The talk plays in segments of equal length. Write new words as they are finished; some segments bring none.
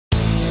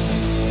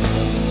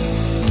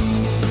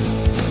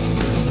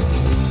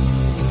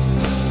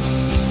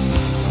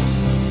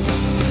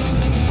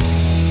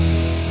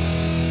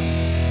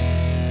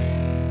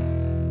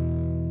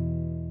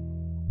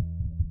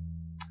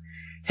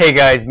Hey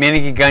guys, Manny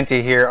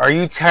Gigante here. Are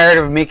you tired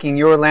of making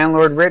your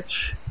landlord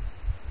rich?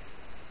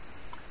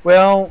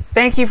 Well,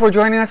 thank you for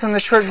joining us on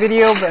this short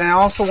video, but I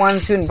also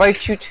wanted to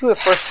invite you to a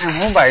first-time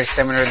homebuyer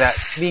seminar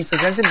that's being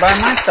presented by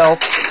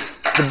myself,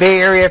 the Bay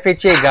Area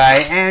FHA guy,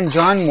 and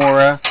John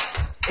Mora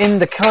in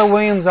the Keller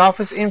Williams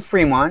office in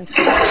Fremont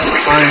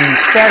on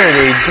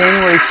Saturday,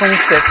 January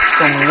 26th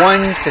from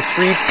 1 to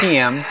 3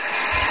 p.m.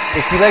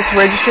 If you'd like to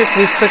register,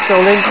 please click the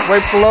link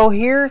right below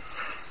here,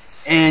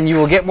 and you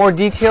will get more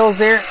details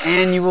there,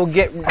 and you will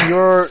get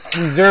your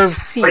reserved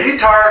seat. Are you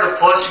tired of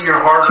flushing your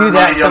hard-earned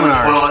money down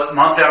the toilet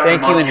month after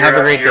month, year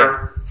after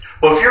year?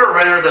 Well, if you're a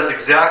renter, that's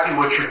exactly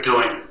what you're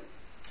doing.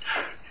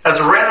 As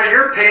a renter,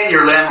 you're paying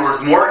your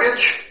landlord's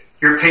mortgage,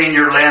 you're paying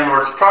your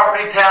landlord's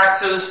property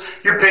taxes,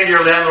 you're paying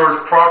your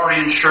landlord's property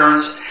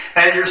insurance,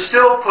 and you're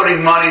still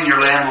putting money in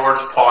your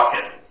landlord's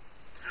pocket.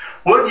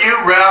 Wouldn't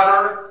you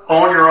rather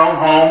own your own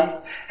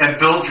home and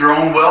build your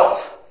own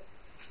wealth?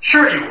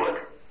 Sure you would.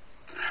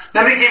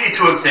 Let me give you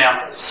two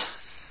examples.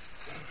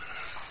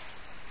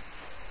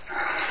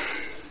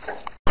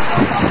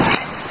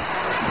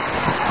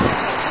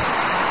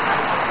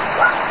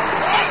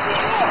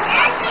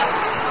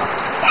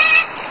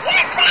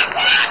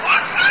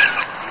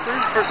 Here's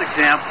the first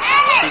example.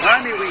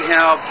 Behind me we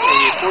have a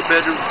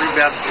 4-bedroom,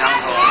 3-bath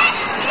townhome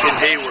in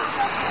Hayward.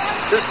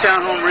 This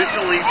townhome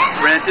recently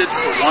rented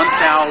for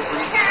 $1,700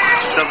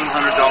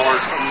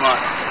 a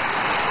month.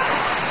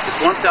 It's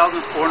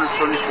 1,474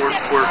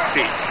 square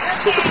feet.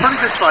 So it's a pretty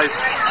good sized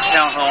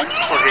townhome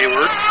for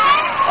Hayward.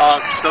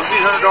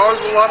 $1,700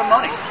 is a lot of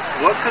money.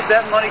 What could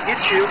that money get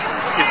you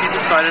if you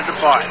decided to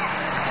buy it?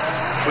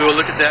 We will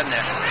look at that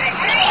next.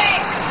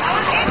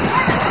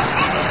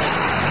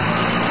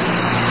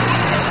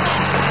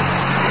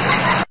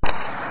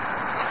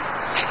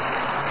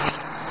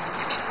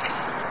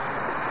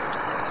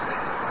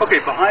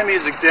 Okay, behind me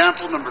is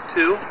example number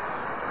 2.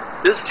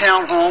 This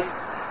townhome,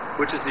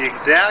 which is the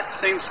exact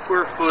same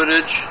square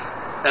footage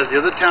as the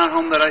other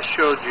townhome that I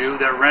showed you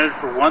that rented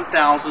for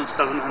 $1,700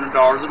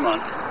 a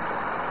month.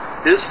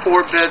 This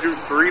 4-bedroom,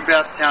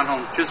 3-bath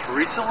townhome just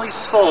recently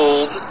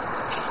sold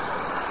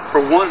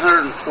for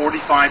 $145,000.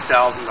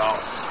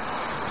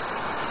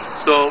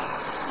 So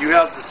you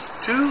have this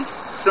two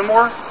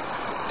similar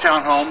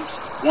townhomes.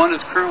 One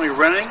is currently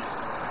renting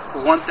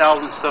for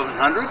 $1,700.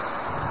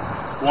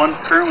 One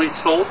currently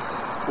sold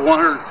for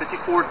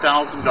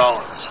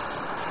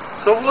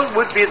 $154,000. So what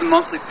would be the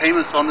monthly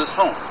payments on this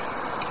home?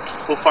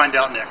 We'll find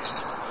out next.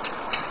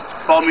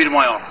 Follow me to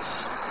my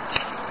office.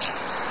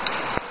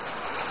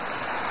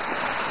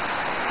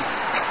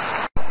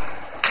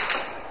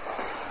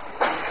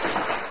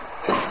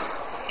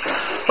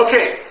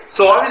 Okay,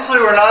 so obviously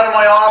we're not in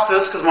my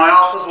office because my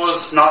office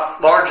was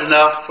not large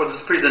enough for this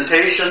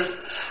presentation.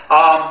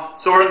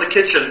 So we're in the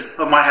kitchen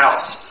of my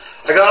house.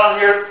 I got on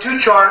here 2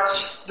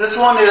 charts. This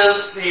one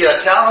is the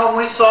townhome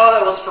we saw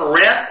that was for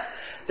rent.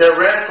 That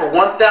rented for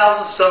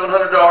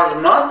 $1,700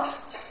 a month.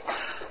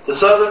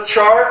 This other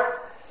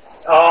chart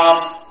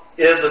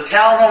is a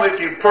townhome, if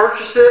you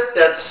purchase it,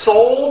 that's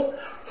sold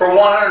for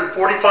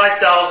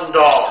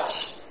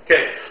 $145,000.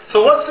 Okay,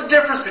 so what's the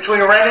difference between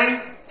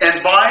renting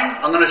and buying?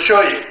 I'm going to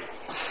show you.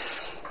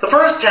 The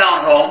first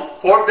townhome,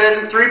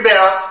 4-bedroom,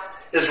 3-bath,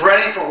 is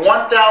renting for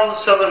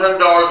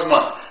 $1,700 a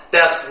month.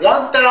 That's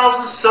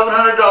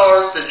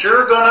 $1,700 that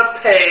you're going to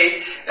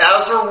pay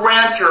as a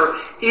renter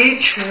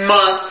each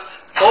month,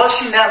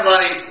 flushing that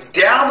money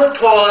down the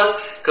toilet,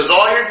 because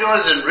all you're doing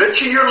is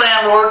enriching your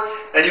landlord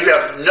and you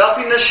have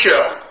nothing to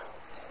show.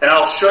 And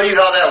I'll show you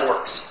how that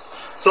works.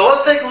 So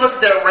let's take a look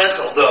at that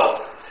rental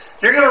though.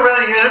 You're going to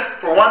rent a unit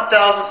for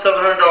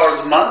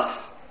 $1,700 a month.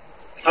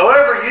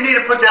 However, you need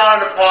to put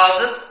down a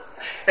deposit,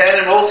 and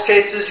in most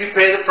cases you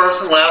pay the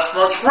first and last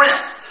month's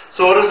rent.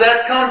 So what does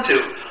that come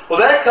to? Well,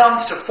 that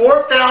comes to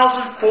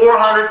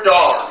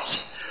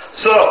 $4,400.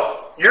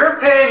 So you're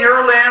paying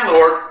your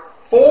landlord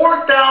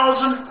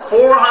 $4,400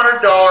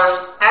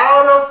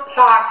 out of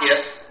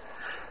pocket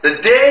the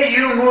day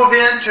you move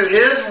into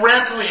his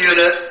rental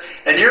unit,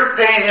 and you're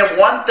paying him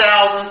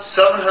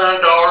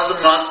 $1,700 a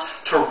month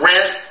to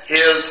rent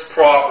his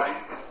property.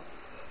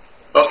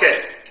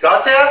 Okay,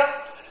 got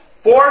that?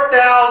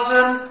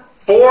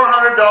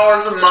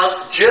 $4,400 a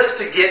month just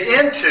to get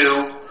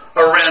into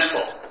a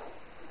rental.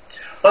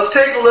 Let's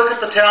take a look at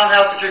the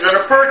townhouse that you're going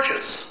to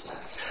purchase.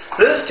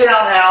 This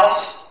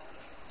townhouse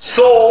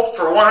sold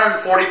for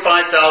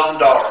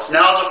 $145,000.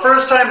 Now, as a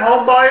first-time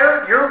home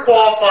buyer, you're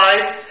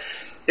qualified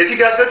if you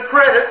got good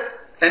credit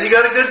and you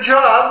got a good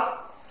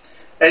job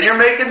and you're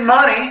making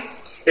money.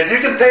 If you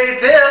can pay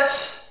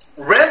this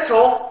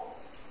rental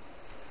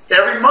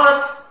every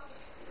month,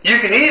 you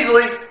can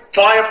easily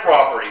buy a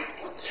property.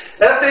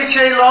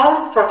 FHA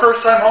loan for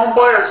first-time home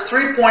buyer is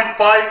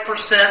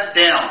 3.5%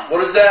 down.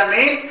 What does that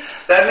mean?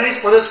 That means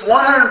for this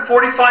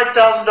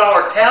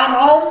 $145,000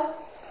 townhome,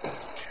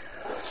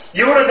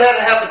 you would have had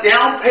to have a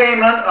down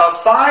payment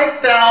of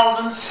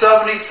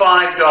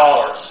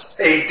 $5,075.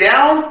 A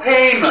down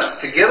payment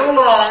to get a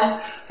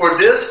loan for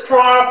this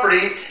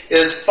property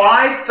is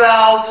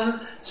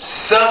 $5,075.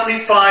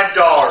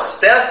 $675.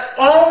 That's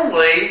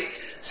only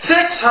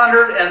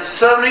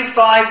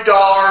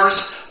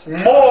 $675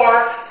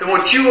 more than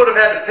what you would have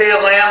had to pay a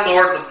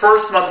landlord the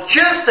first month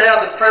just to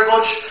have the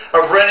privilege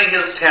of renting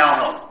his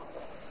townhome.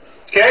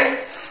 Okay?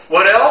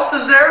 What else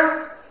is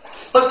there?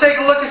 Let's take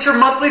a look at your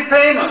monthly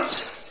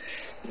payments.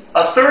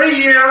 A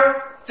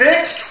 30-year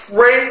fixed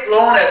rate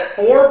loan at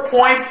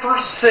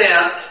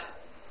 4%,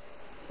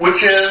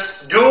 which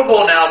is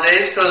doable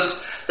nowadays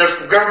because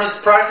the government's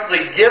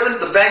practically given,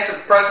 the banks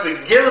have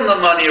practically given the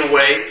money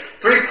away.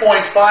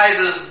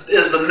 3.5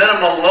 is the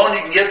minimum loan you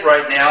can get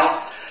right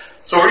now.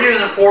 So we're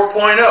using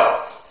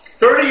 4.0.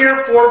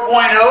 30-year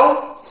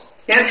 4.0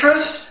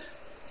 interest,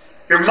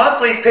 your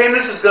monthly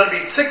payments is going to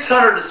be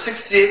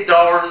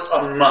 $668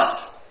 a month.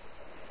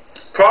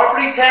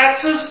 Property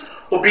taxes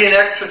will be an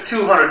extra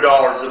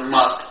 $200 a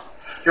month.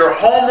 Your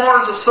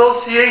homeowners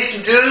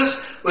association dues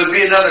would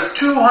be another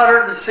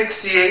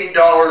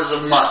 $268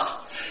 a month.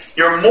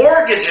 Your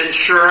mortgage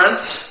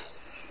insurance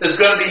is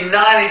going to be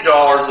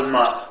 $90 a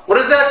month. What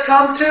does that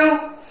come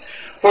to?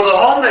 For the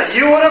home that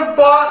you would have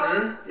bought,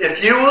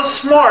 if you was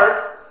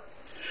smart,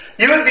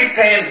 you would be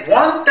paying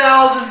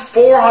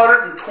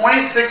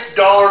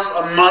 $1,426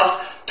 a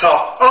month to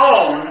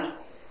own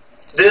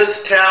this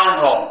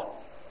townhome.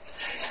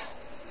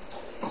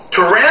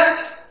 To rent,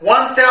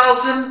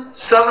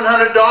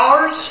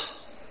 $1,700.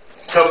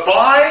 To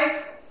buy,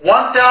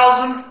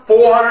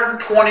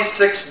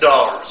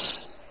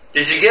 $1,426.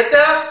 Did you get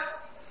that?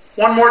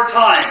 One more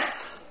time.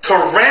 To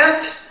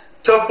rent,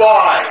 to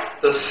buy,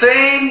 the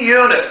same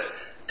unit.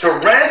 To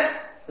rent,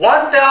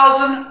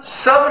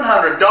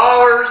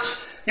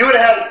 $1,700. You would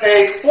have to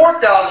pay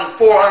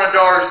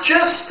 $4,400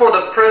 just for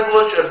the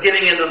privilege of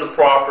getting into the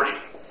property.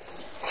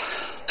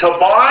 To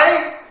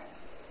buy,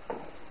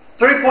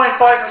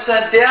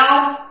 3.5%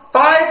 down,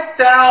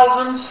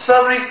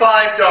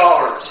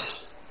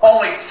 $5,075.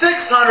 Only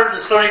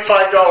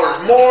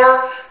 $675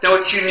 more than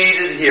what you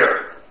needed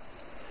here.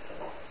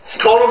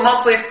 Total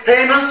monthly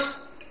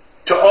payments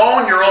to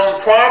own your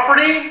own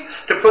property,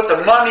 to put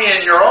the money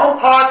in your own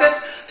pocket,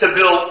 to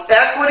build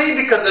equity,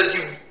 because as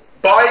you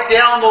buy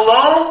down the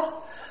loan,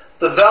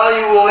 the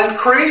value will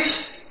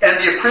increase and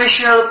the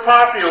appreciation of the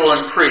property will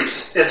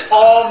increase. It's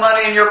all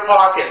money in your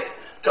pocket.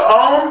 To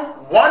own,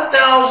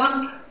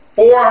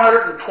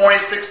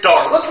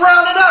 $1,426. Let's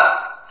round it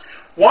up.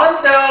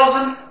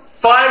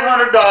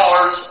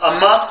 $1,500 a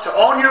month to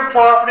own your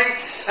property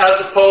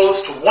as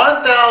opposed to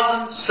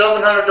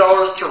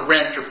 $1,700 to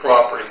rent your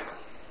property.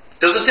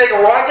 Does it take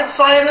a rocket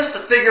scientist to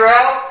figure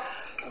out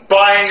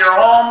buying your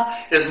home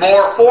is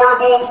more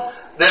affordable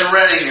than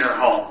renting your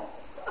home?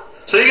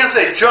 So you're going to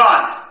say,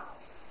 John,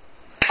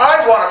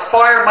 I want to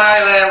fire my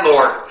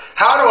landlord.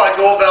 How do I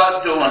go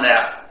about doing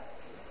that?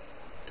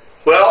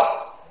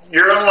 Well,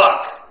 you're in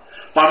luck.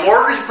 My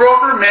mortgage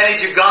broker, Manny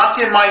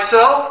Gigante, and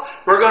myself,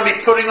 we're going to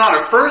be putting on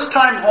a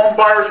first-time home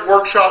buyers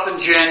workshop in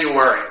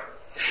January.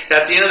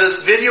 At the end of this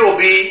video will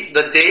be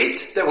the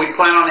date that we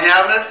plan on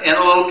having it and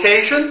a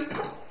location.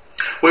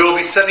 We will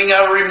be sending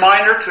out a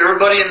reminder to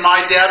everybody in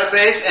my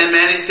database and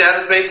Manny's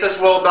database as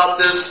well about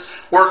this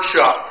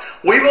workshop.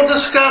 We will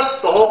discuss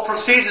the whole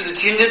procedure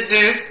that you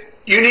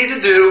need to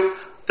do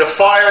to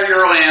fire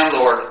your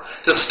landlord,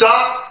 to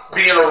stop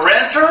being a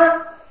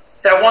renter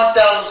at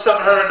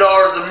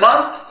 $1,700 a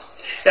month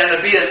and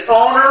to be an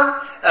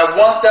owner at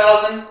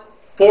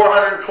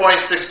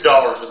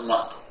 $1,426 a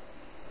month.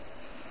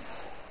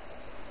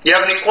 You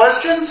have any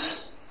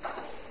questions?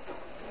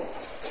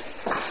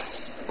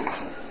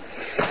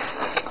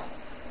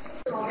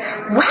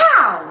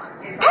 Wow!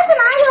 That's an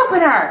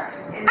eye-opener!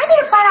 I need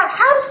to find out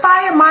how to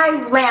fire my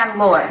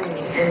landlord.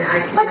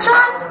 But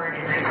John,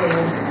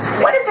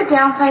 what is the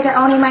downside to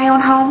owning my own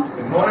home?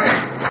 Good morning.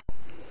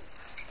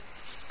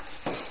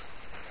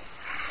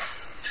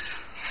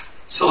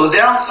 So the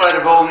downside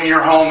of owning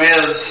your home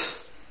is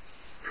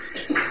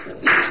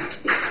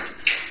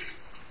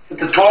if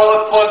the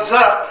toilet plugs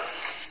up,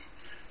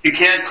 you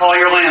can't call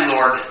your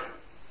landlord.